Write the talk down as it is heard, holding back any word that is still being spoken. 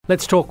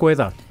Let's talk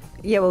weather.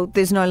 Yeah, well,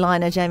 there's no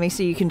liner, Jamie,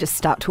 so you can just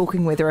start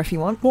talking weather if you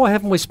want. Why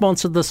haven't we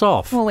sponsored this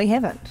off? Well, we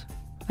haven't.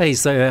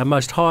 He's the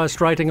most highest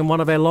rating and one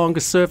of our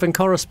longest serving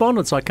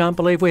correspondents. I can't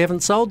believe we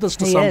haven't sold this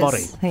to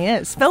somebody. He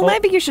is. Phil,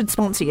 maybe you should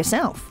sponsor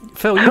yourself.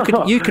 Phil,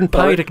 you can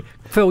pay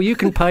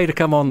to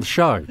come on the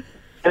show.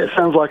 That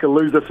sounds like a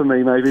loser for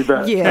me, maybe,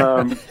 but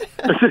Yeah.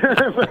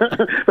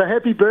 but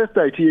happy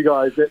birthday to you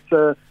guys.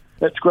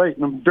 That's great,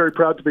 and I'm very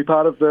proud to be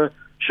part of the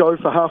show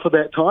for half of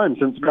that time,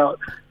 since about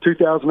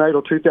 2008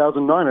 or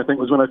 2009, I think,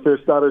 was when I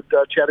first started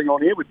chatting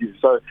on air with you.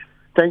 So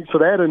thanks for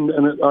that, and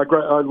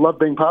I love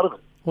being part of it.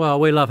 Well,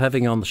 we love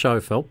having you on the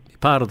show, Phil. You're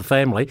part of the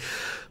family.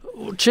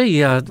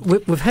 Gee,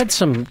 we've had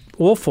some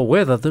awful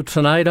weather, the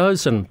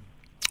tornadoes and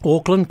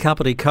Auckland,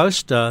 Kapiti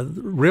Coast,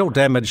 real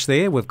damage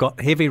there. We've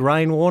got heavy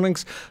rain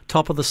warnings,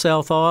 top of the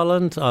South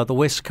Island, the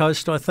West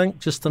Coast, I think,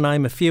 just to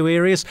name a few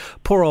areas.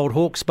 Poor old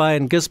Hawke's Bay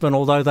and Gisborne,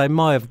 although they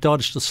may have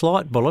dodged a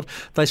slight bullet,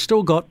 they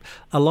still got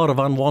a lot of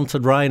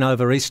unwanted rain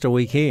over Easter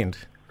weekend.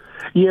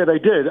 Yeah, they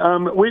did.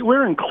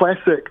 We're in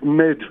classic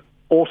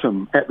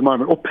mid-autumn at the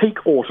moment, or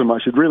peak autumn, I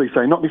should really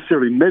say, not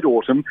necessarily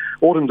mid-autumn.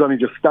 Autumn's only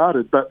just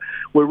started, but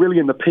we're really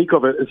in the peak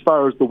of it as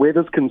far as the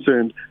weather's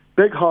concerned.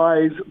 Big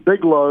highs,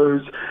 big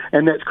lows,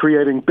 and that's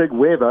creating big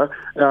weather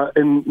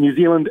in New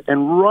Zealand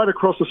and right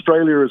across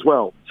Australia as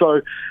well.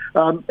 So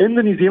in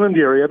the New Zealand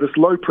area, this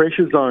low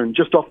pressure zone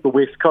just off the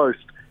west coast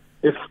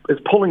is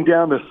pulling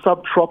down the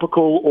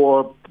subtropical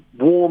or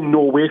warm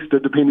nor'wester,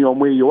 depending on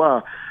where you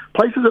are.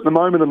 Places at the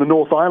moment in the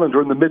North Island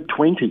are in the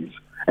mid-20s,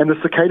 and the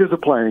cicadas are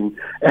playing.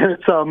 And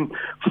it's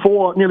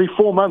nearly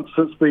 4 months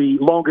since the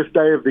longest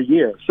day of the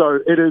year. So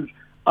it is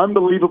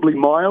unbelievably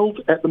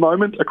mild at the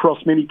moment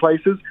across many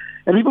places.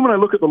 And even when I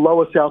look at the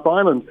lower South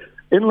Island,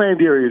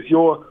 inland areas,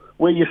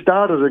 where you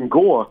started in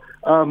Gore,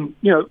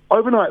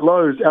 overnight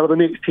lows out of the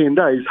next 10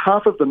 days,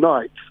 half of the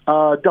nights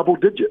are double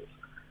digits.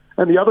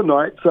 And the other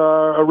nights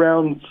are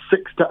around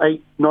 6 to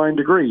 8, 9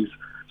 degrees.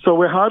 So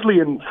we're hardly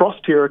in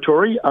frost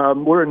territory.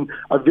 We're in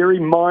a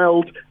very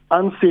mild,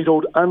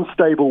 unsettled,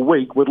 unstable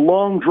week with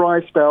long,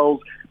 dry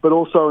spells, but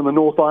also in the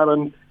North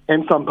Island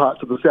and some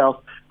parts of the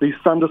south, these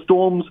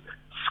thunderstorms,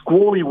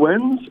 squally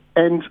winds,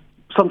 and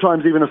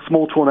sometimes even a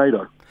small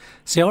tornado.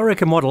 See, I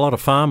reckon what a lot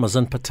of farmers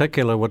in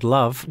particular would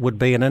love would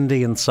be an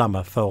Indian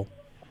summer, Phil.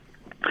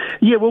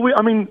 Yeah, well,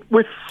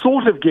 we're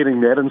sort of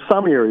getting that in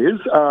some areas.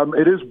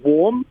 It is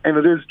warm and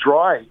it is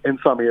dry in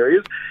some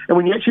areas. And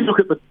when you actually look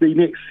at the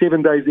next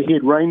 7 days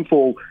ahead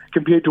rainfall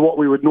compared to what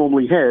we would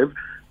normally have,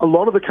 a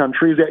lot of the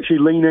country is actually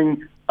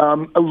leaning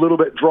a little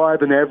bit drier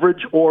than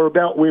average or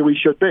about where we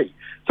should be.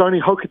 It's only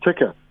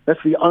Hokitika.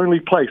 That's the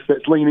only place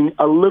that's leaning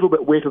a little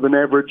bit wetter than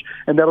average,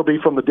 and that'll be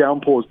from the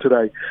downpours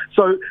today.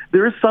 So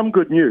there is some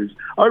good news.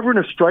 Over in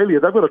Australia,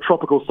 they've got a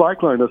tropical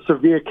cyclone, a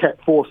severe Cat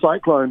 4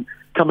 cyclone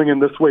coming in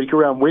this week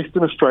around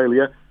Western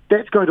Australia.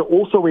 That's going to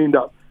also end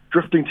up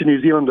drifting to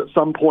New Zealand at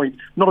some point,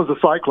 not as a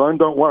cyclone,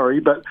 don't worry,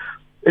 but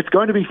it's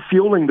going to be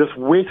fueling this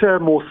wetter,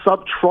 more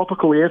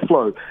subtropical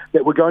airflow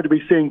that we're going to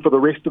be seeing for the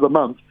rest of the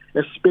month,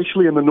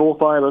 especially in the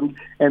North Island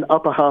and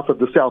upper half of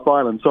the South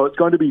Island. So it's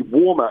going to be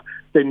warmer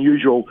than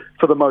usual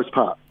for the most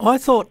part. I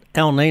thought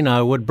El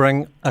Nino would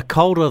bring a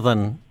colder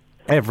than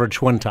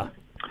average winter.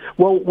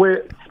 Well,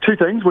 two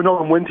things. We're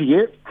not in winter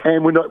yet,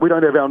 and we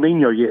don't have El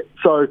Nino yet.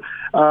 So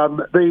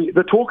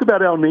the talk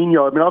about El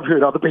Nino, I've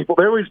heard other people,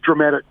 they're always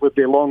dramatic with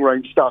their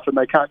long-range stuff, and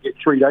they can't get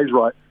 3 days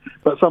right.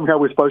 But somehow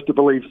we're supposed to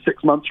believe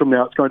 6 months from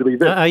now it's going to be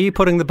this. Are you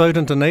putting the boot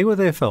into knee with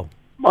there, Phil?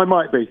 I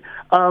might be.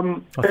 I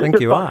think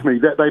you are. It bugs me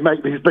that they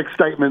make these big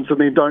statements and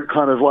then don't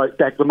kind of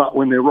back them up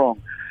when they're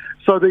wrong.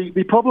 So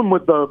the problem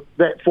with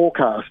that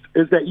forecast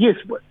is that, yes,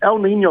 El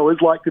Nino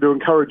is likely to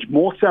encourage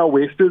more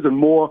sou'westers and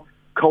more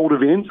cold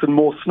events and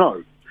more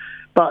snow.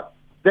 But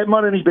that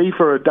might only be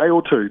for a day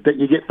or two that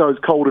you get those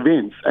cold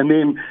events, and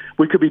then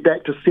we could be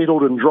back to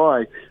settled and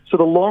dry. So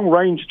the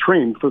long-range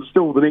trend for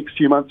still the next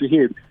few months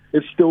ahead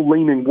is still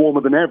leaning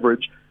warmer than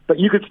average, but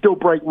you could still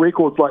break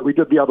records like we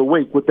did the other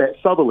week with that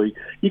southerly.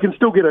 You can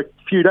still get a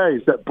few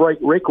days that break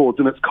records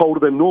and it's colder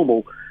than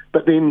normal,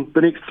 but then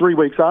the next 3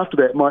 weeks after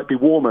that might be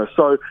warmer.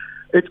 So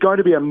it's going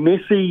to be a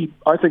messy,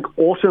 I think,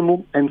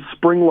 autumn and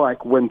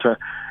spring-like winter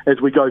as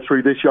we go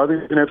through this year. I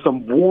think we're going to have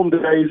some warm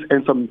days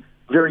and some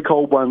very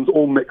cold ones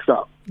all mixed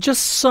up.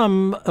 Just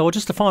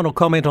a final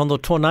comment on the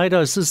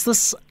tornadoes. Is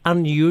this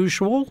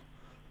unusual?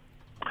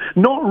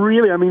 Not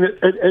really.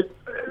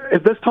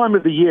 At this time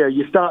of the year,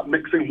 you start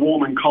mixing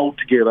warm and cold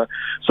together.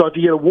 So if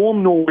you get a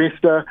warm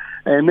nor'wester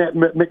and that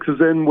mixes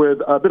in with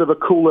a bit of a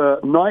cooler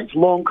night,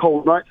 long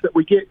cold nights that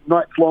we get,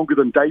 nights longer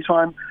than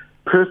daytime,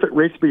 perfect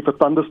recipe for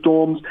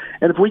thunderstorms.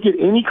 And if we get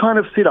any kind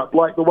of setup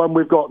like the one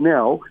we've got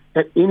now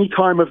at any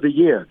time of the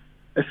year,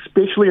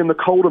 especially in the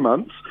colder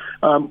months,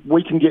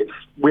 we can get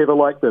weather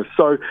like this.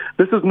 So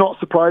this is not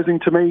surprising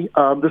to me.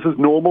 This is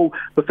normal.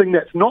 The thing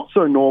that's not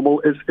so normal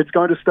is it's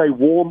going to stay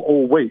warm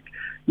all week.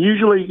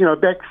 Usually,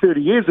 back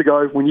 30 years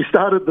ago when you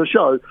started the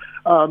show,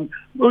 it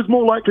was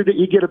more likely that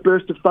you get a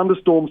burst of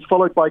thunderstorms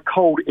followed by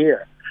cold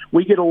air.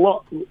 We had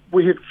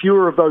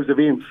fewer of those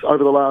events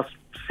over the last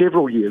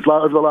several years,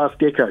 over the last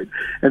decade.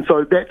 And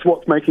so that's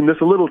what's making this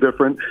a little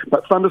different.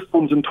 But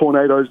thunderstorms and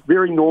tornadoes,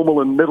 very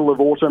normal in middle of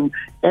autumn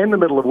and the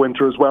middle of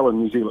winter as well in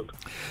New Zealand.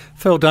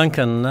 Phil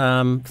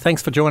Duncan,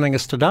 thanks for joining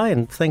us today,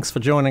 and thanks for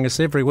joining us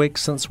every week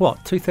since,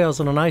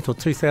 2008 or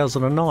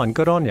 2009?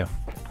 Good on you.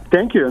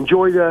 Thank you.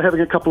 Enjoy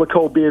having a couple of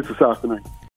cold beers this afternoon.